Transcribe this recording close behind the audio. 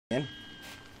Hey,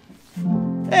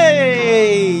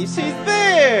 she's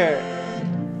there!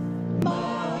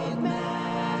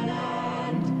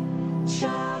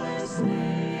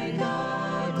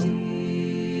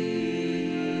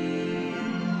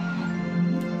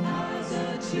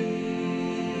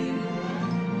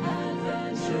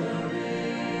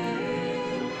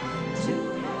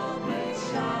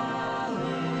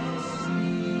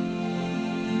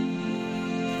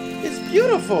 It's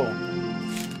beautiful!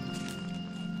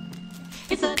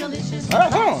 It's a delicious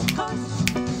last course.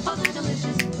 Oh, the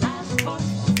delicious last course.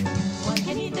 One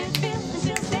can eat their fill and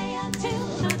still stay until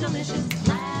the delicious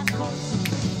last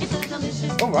course. It's a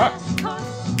delicious last course.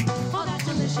 Oh, that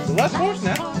delicious the last course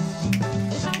now.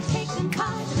 It's like cakes and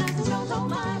pies and dozens rolls, oh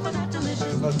my, for that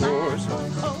delicious last course.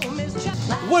 Oh, Miss Jack.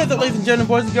 What is up, ladies and gentlemen,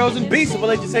 boys and girls, and beasts of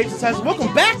all ages, shapes, and sizes?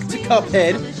 Welcome back to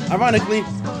Cuphead. Ironically,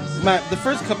 the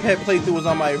first Cuphead playthrough was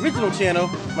on my original channel,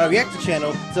 my reactor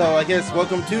channel, so I guess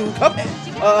welcome to Cuphead.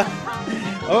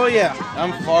 Oh yeah,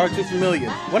 I'm far too familiar.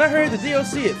 When I heard the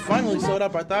DLC, it finally sold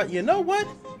up, I thought, you know what?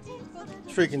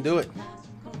 Freaking do it.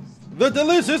 The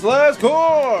delicious last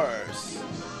course!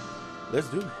 Let's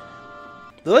do it.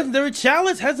 The legendary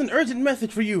chalice has an urgent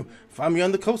message for you. Find me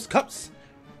on the coast, Cups.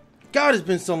 God, it's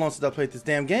been so long since I played this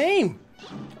damn game.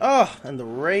 Oh, and the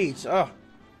rage. Oh,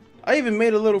 I even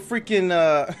made a little freaking,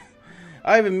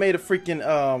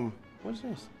 what is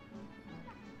this?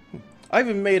 I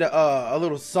even made a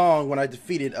little song when I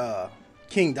defeated,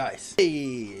 King Dice.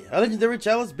 Hey, a legendary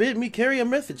chalice bid me carry a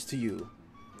message to you.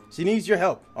 She needs your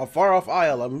help. On far off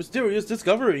isle, a mysterious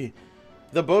discovery.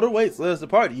 The boat awaits, let us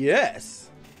depart. Yes.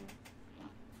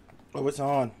 Oh, it's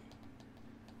on.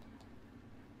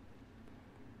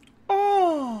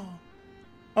 Oh,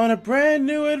 on a brand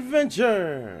new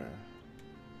adventure.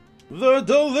 The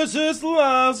delicious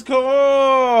last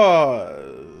course.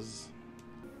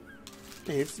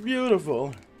 It's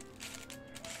beautiful.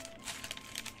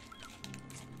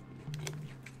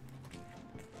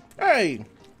 Hey,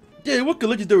 yeah, what could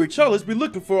legendary chalice be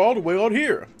looking for all the way out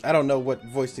here? I don't know what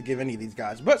voice to give any of these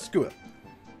guys, but screw it.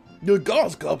 The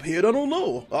god's Cuphead, I don't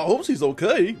know. I hope she's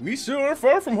okay. We sure are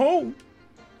far from home.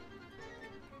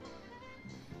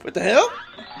 What the hell?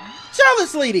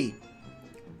 Chalice lady!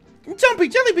 Jumpy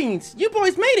jelly beans! You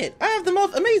boys made it! I have the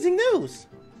most amazing news!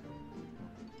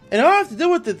 And all I have to do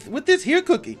with this here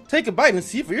cookie. Take a bite and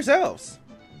see for yourselves.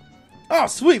 Oh,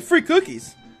 sweet, free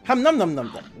cookies. Hum num num num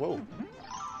num. Whoa.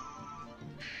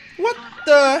 What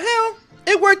the hell?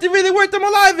 It worked, it really worked, I'm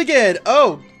alive again!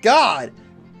 Oh, God.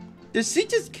 Did she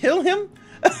just kill him?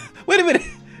 Wait a minute.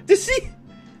 Did she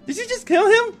just kill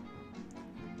him?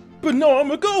 But no,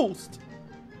 I'm a ghost.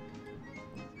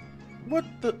 What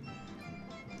the?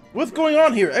 What's going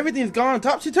on here? Everything's gone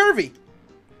topsy-turvy.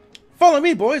 Follow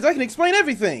me, boys. I can explain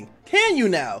everything. Can you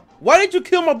now? Why did you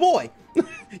kill my boy?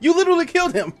 You literally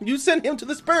killed him. You sent him to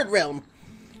the spirit realm.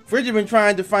 Fridge had been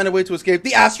trying to find a way to escape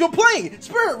the astral plane.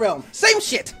 Spirit realm. Same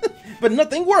shit. But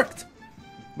nothing worked.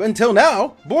 But until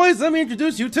now, boys, let me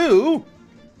introduce you to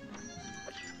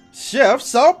Chef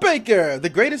Salt Baker, the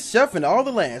greatest chef in all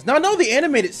the lands. Now, I know the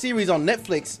animated series on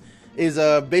Netflix is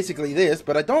basically this,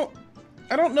 but I don't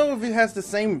know if it has the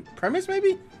same premise,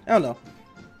 maybe? I don't know.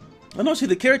 I know she's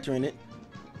the character in it.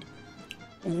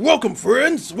 Welcome,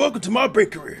 friends. Welcome to my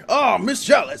bakery. Ah, Miss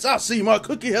Chalice, I see my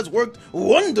cookie has worked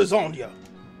wonders on you.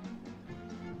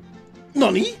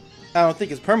 Nani? I don't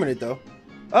think it's permanent, though.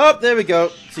 Oh, there we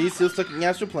go. She's still stuck in the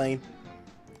astral plane.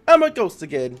 I'm a ghost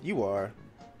again. You are.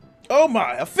 Oh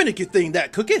my, a finicky thing,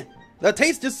 that cookie. The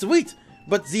taste is sweet,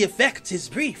 but the effect is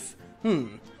brief.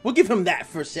 We'll give him that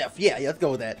for chef. Yeah, let's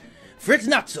go with that. Fritz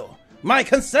not so. My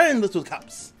concern, little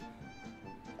Cups.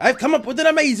 I've come up with an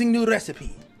amazing new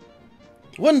recipe.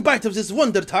 One bite of this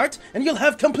Wonder Tart, and you'll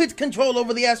have complete control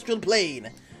over the astral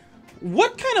plane.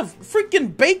 What kind of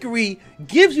freaking bakery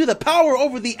gives you the power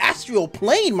over the astral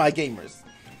plane, my gamers?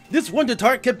 This Wonder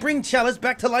Tart could bring Chalice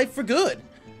back to life for good.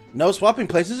 No swapping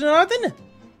places or nothing?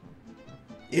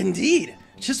 Indeed,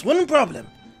 just one problem.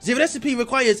 The recipe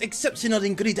requires exceptional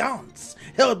ingredients,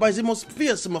 held by the most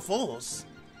fearsome of foes.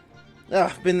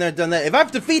 Ah, been there, done that. If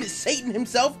I've defeated Satan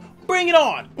himself, bring it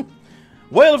on!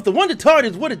 Well, if the Wonder Tart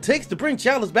is what it takes to bring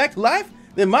Chalice back to life,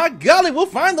 then my golly, we'll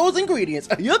find those ingredients.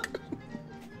 Yuck!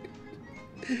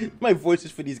 My voice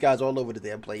is for these guys all over the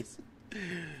damn place.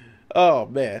 Oh,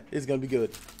 man. It's gonna be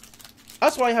good.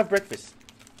 That's why I have breakfast.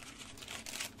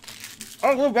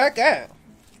 I'll go back at.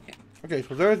 Okay,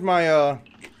 so there's my,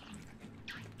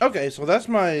 okay, so that's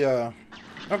my, okay,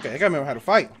 I gotta remember how to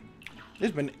fight.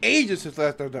 It's been ages since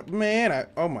last time. Man,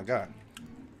 oh my god.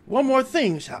 One more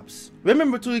thing, Shops.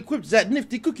 Remember to equip that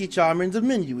nifty cookie charmer in the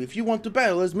menu if you want to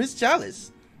battle as Miss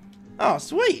Chalice. Oh,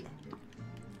 sweet.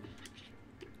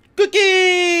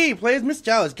 Hey, play as Miss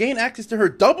Chalice. Gain access to her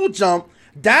double jump,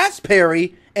 dash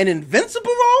parry, and invincible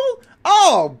roll?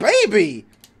 Oh, baby!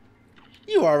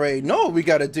 You already know what we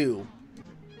gotta do.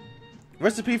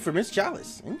 Recipe for Miss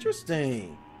Chalice.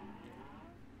 Interesting.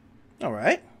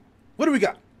 Alright. What do we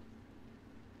got?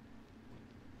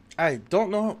 I don't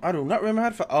know. I do not remember how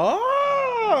to.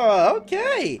 Oh,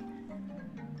 okay.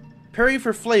 Parry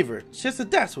for flavor. Just a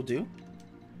dash will do.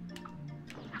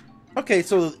 Okay,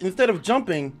 so instead of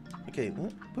jumping. Okay,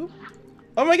 boop.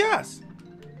 Oh my gosh.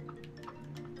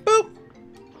 Boop.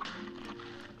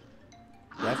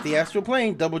 That's the astral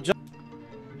plane. Double jump.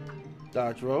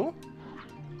 Dodge roll.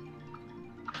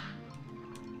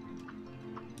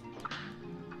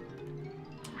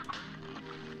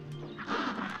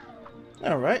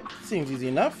 Alright, seems easy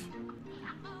enough.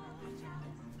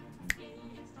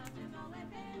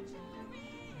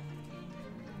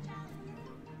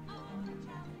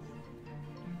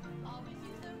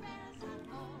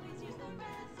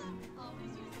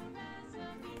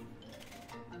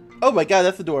 Oh my god,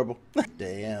 that's adorable.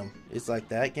 Damn, it's like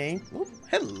that game. Ooh,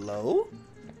 hello.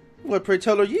 What pray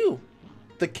tell are you?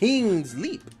 The King's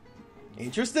Leap.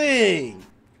 Interesting.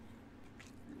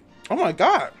 Oh my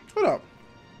god, hold up.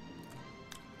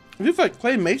 It looks like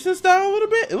claymation style a little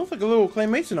bit. It looks like a little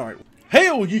claymation art.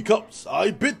 Hail, ye cups! I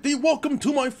bid thee welcome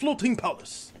to my floating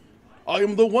palace. I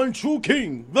am the one true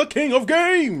king, the king of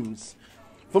games.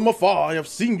 From afar I have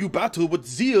seen you battle with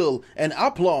zeal and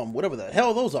aplomb, whatever the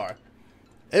hell those are.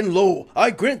 And lo,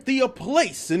 I grant thee a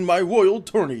place in my royal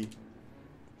tourney.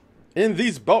 In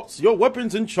these bouts, your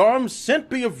weapons and charms shan't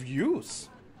be of use.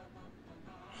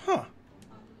 Huh.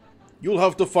 You'll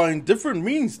have to find different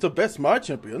means to best my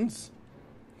champions.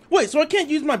 Wait, so I can't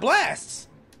use my blasts?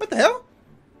 What the hell?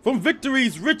 From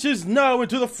victory's riches now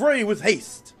into the fray with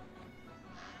haste.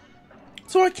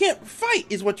 So I can't fight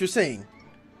is what you're saying.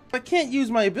 If I can't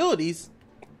use my abilities,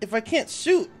 if I can't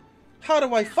shoot, how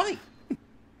do I fight?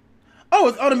 Oh,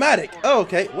 it's automatic. Oh,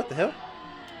 okay. What the hell?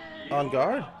 On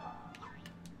guard.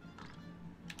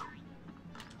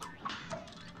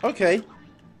 Okay.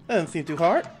 That doesn't seem too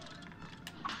hard.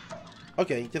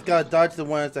 Okay, just gotta dodge the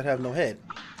ones that have no head.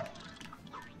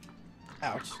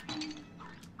 Ouch.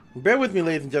 Bear with me,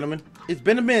 ladies and gentlemen. It's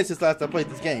been a minute since last I played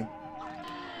this game.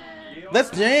 Let's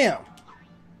jam.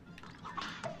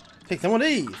 Take some of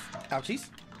these. Ouchies.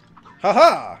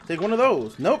 Haha. Take one of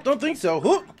those. Nope, don't think so.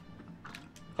 Hook.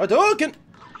 Hadouken.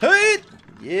 Hey.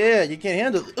 Yeah, you can't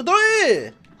handle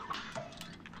it.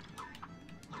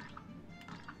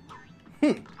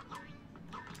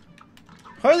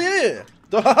 Hell yeah.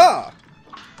 Ha-ha.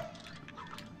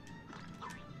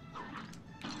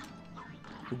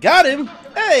 Got him!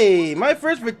 Hey, my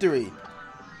first victory.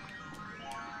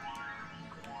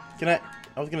 Can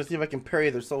I was gonna see if I can parry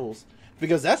their souls,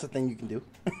 because that's a thing you can do.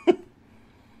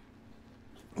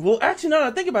 Well, actually, now that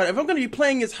I think about it, if I'm gonna be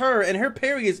playing as her and her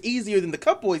parry is easier than the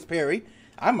Cup Boy's parry,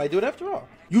 I might do it after all.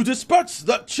 You dispatched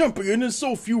that champion in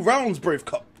so few rounds, brave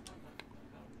Cup.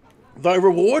 Thy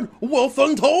reward, wealth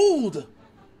untold.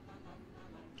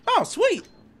 Oh, sweet!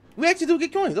 We actually do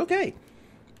get coins. Okay.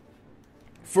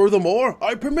 Furthermore,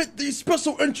 I permit thee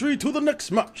special entry to the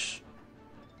next match.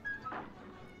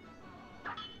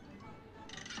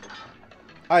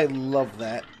 I love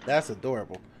that. That's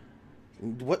adorable.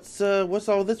 What's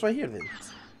all this right here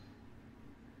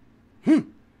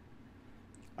then?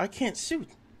 I can't shoot.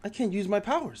 I can't use my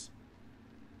powers.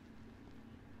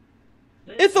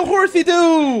 It's a horsey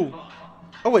dude!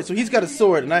 Oh wait, so he's got a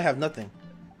sword and I have nothing.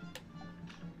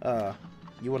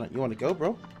 You wanna go,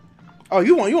 bro? Oh,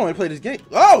 you want to play this game?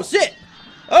 Oh shit!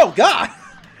 Oh god!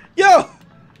 Yo!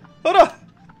 Hold on!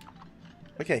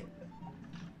 Okay.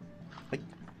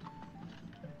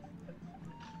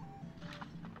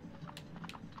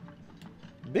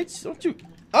 Bitch, don't you...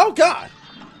 Oh god!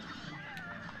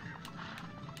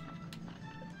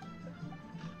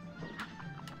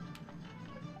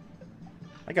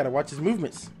 I gotta watch his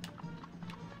movements.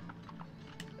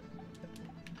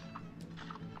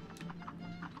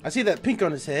 I see that pink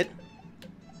on his head.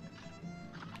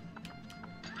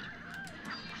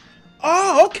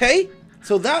 Oh, okay.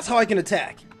 So that's how I can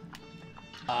attack.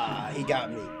 Ah, he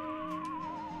got me.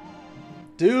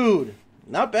 Dude,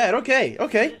 not bad. Okay.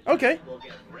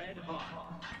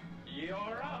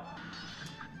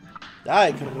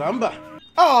 Ay, caramba.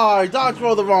 Oh, I dodged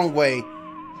roll the wrong way.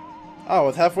 Oh,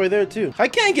 it's halfway there too. I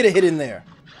can't get a hit in there.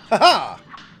 Haha.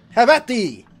 Have at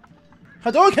thee.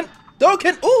 Hadouken.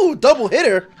 Ooh, double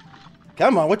hitter.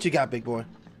 Come on, what you got, big boy?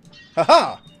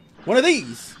 Haha. One of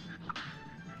these.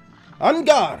 On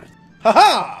guard.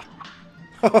 Haha.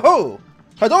 Ho ho ho.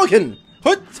 Hadouken.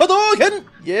 Hadouken.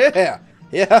 Yeah.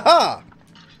 Yeah. Haha.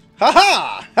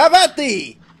 Haha. Have at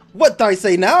thee. What do I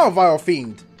say now, Vile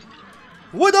Fiend?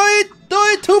 What do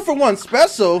I 2-for-1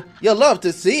 special? You'll love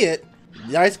to see it.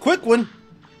 Nice quick one.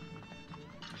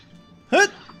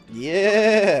 Hut.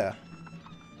 Yeah.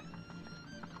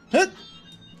 Hut.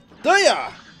 There.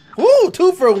 Ooh,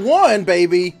 2-for-1,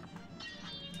 baby.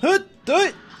 Hut.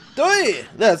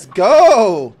 Let's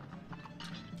go.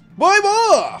 Boy.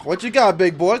 What you got,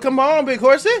 big boy? Come on, big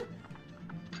horsey.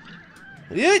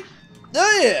 Yeah.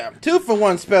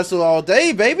 2-for-1 special all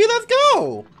day, baby. Let's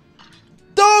go.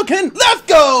 Dogkin, let's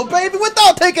go, baby,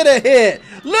 without taking a hit.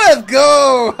 Let's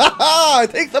go. Ha ha.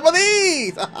 Take some of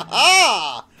these. Ha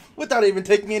ha. Without even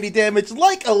taking any damage,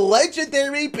 like a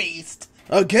legendary beast.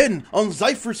 Again, on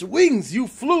Zypher's wings, you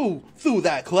flew through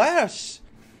that clash.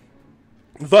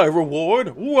 Thy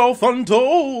reward, wealth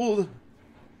untold.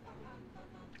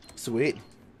 Sweet.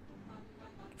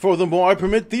 Furthermore, I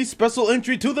permit thee special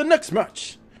entry to the next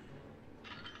match.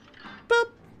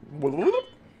 Boop.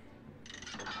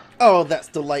 Oh, that's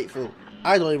delightful.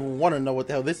 I don't even want to know what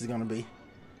the hell this is going to be.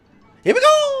 Here we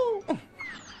go!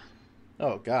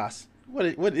 Oh, gosh.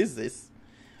 What is this?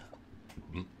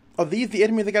 Are these the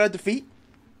enemy they gotta defeat?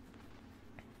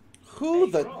 Who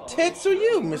the tits are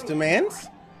you, Mr. Mans?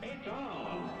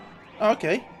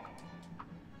 Okay.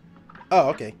 Oh,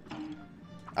 okay.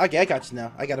 Okay, I got you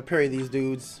now. I gotta parry these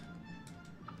dudes.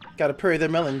 Gotta parry their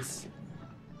melons.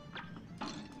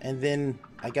 And then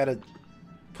I gotta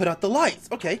put out the lights.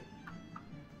 Okay.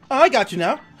 Oh, I got you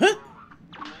now. Huh?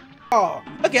 Oh,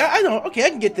 okay, I know. Okay, I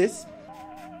can get this.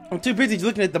 I'm too busy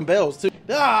looking at them bells, too.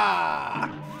 Ah,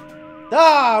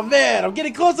 man, I'm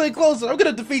getting closer and closer. I'm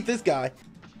gonna defeat this guy.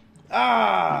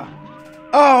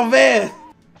 Oh, man.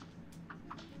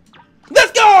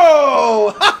 Let's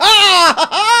go! Ha ha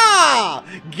ha!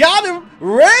 Got him!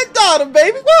 Red dot him,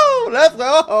 baby! Woo! Let's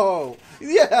go!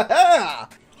 Yeah!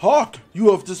 Hawk,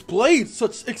 you have displayed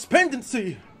such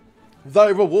expendency. Thy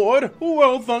reward,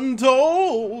 wealth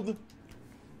untold.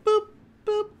 Boop,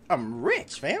 boop. I'm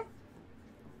rich, fam.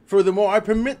 Furthermore, I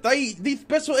permit the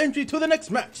special entry to the next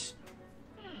match.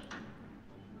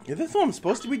 Is this who I'm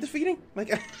supposed to be defeating?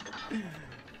 Like,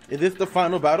 is this the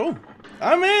final battle?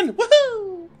 I'm in!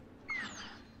 Woohoo!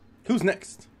 Who's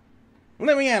next?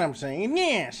 Let me at him, say.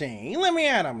 Yeah, say. Let me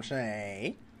at him,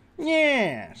 say.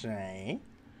 Yeah, say.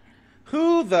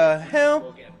 Who the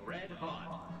hell?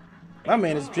 My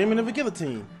man is dreaming of a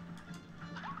guillotine.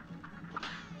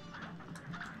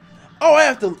 Oh, I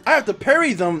have to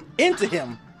parry them into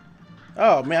him.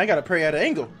 Oh man, I gotta parry at an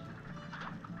angle.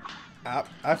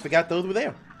 I forgot those were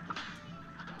there.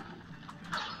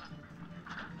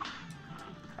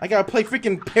 I gotta play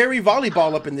freaking parry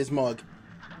volleyball up in this mug.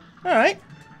 All right.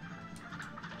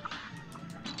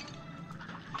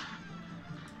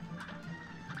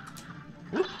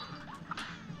 Oop.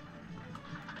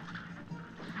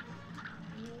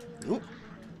 Oop.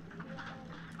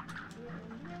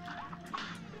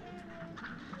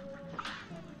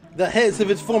 The heads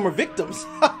of its former victims.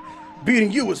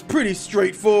 Beating you was pretty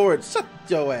straightforward. Shut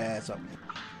your ass up.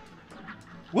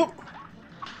 Whoop.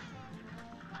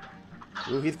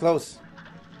 Ooh, he's close.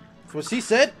 That's what she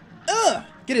said.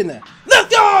 Get in there.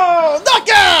 Let's go!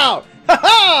 Knockout! Ha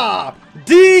ha!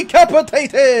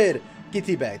 Decapitated! Get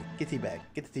teabag. Get teabag.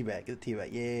 Get the teabag. Get the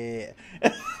teabag.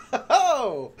 Yeah.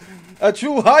 Oh! A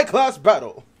true high-class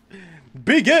battle.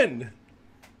 Begin!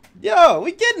 Yo,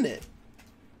 we getting it.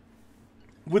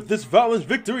 With this valiant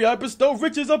victory, I bestow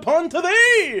riches upon to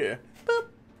thee! Boop,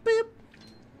 boop.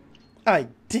 I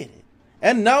did it.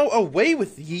 And now away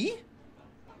with ye?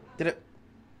 Did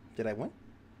I win?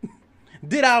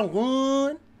 Did I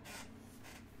win?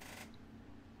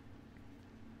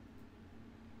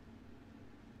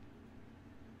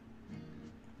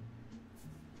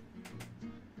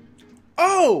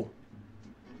 Oh!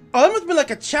 Oh, that must have been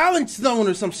like a challenge zone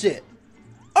or some shit.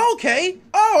 Okay.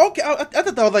 Oh, okay. I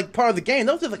thought that was like part of the game.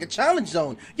 That was just like a challenge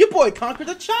zone. Your boy conquered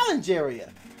the challenge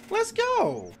area. Let's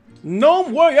go.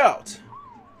 Gnome way out.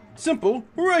 Simple,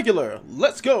 regular.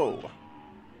 Let's go.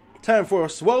 Time for a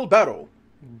swell battle.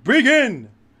 Begin.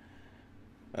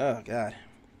 Oh, God.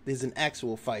 This is an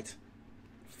actual fight.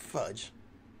 Fudge.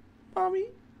 Mommy.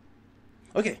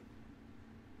 Okay.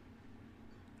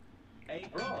 A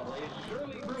brawl is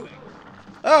surely brewing.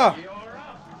 Oh. You're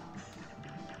up.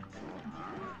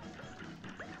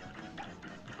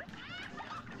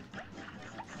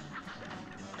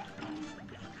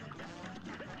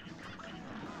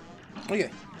 Okay.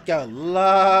 Got a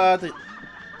lot of...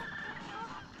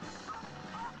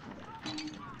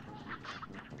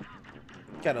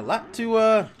 Got a lot to,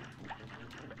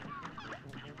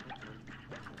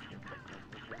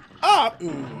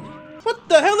 What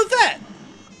the hell is that?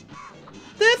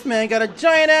 This man got a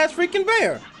giant-ass freaking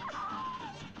bear.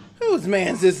 Whose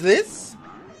man's is this?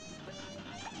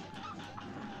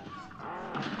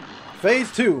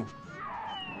 Phase 2.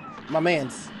 My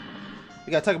man's.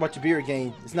 We gotta talk about your beard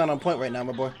game. It's not on point right now,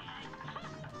 my boy.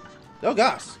 Oh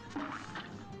gosh.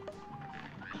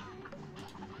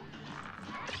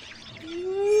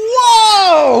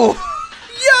 Whoa!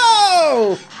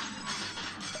 Yo!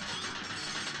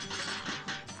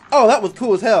 Oh, that was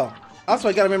cool as hell. Also,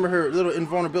 I gotta remember her little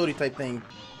invulnerability type thing.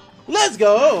 Let's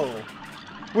go!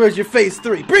 Where's your phase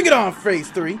 3? Bring it on, phase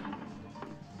 3.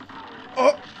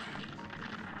 Oh.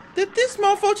 Did this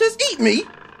motherfucker just eat me?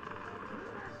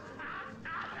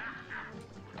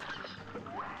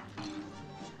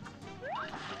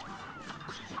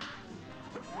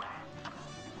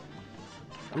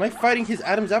 Am I fighting his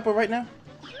Adam's apple right now?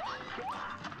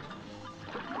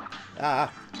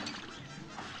 Ah.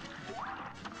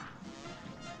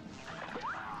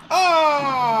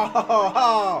 Oh!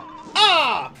 Oh!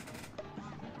 Ah!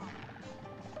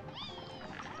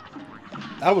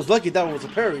 I was lucky that one was a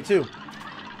parry too.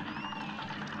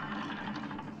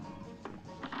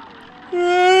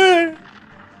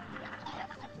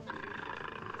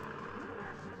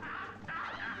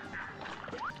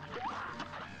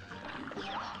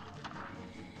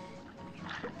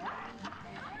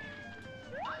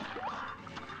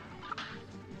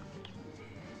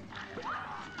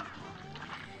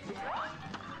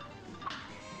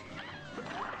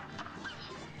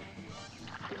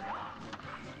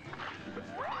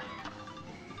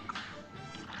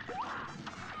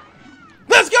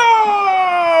 Let's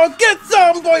go! Get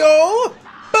some, boyo!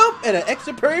 Boop! And an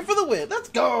extra parry for the win. Let's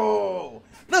go!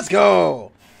 Let's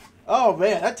go! Oh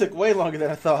man, that took way longer than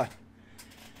I thought.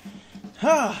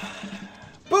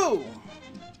 Boom!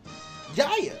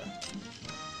 Yeah!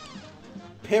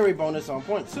 Parry bonus on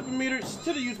point. Super meter,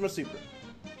 should have used my super.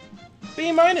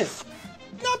 B minus.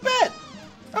 Not bad.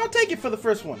 I'll take it for the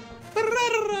first one.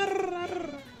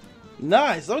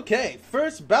 Nice, okay.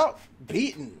 First bout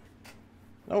beaten.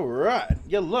 Alright,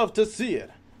 you love to see it.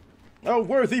 A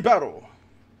worthy battle.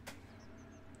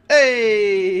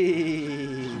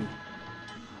 Hey!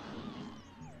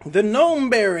 The gnome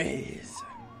berries.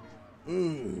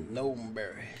 Gnome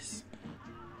berries.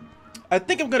 I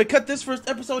think I'm gonna cut this first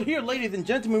episode here, ladies and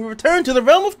gentlemen. We return to the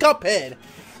realm of Cuphead.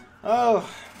 Oh,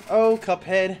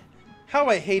 Cuphead. How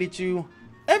I hated you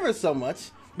ever so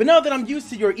much. But now that I'm used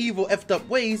to your evil, effed up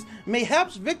ways,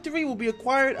 mayhaps victory will be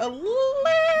acquired a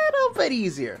little bit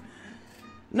easier.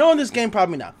 Knowing this game,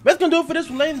 probably not. That's gonna do it for this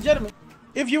one, ladies and gentlemen.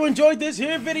 If you enjoyed this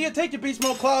here video, take your beast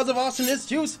mode claws of awesomeness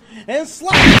juice and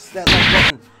slice that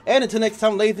like button. And until next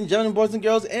time, ladies and gentlemen, boys and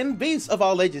girls, and beasts of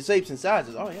all ages, shapes, and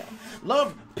sizes. Oh yeah.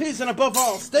 Love, peace, and above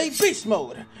all, stay beast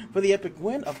mode for the epic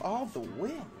win of all the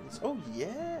wins. Oh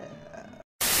yeah.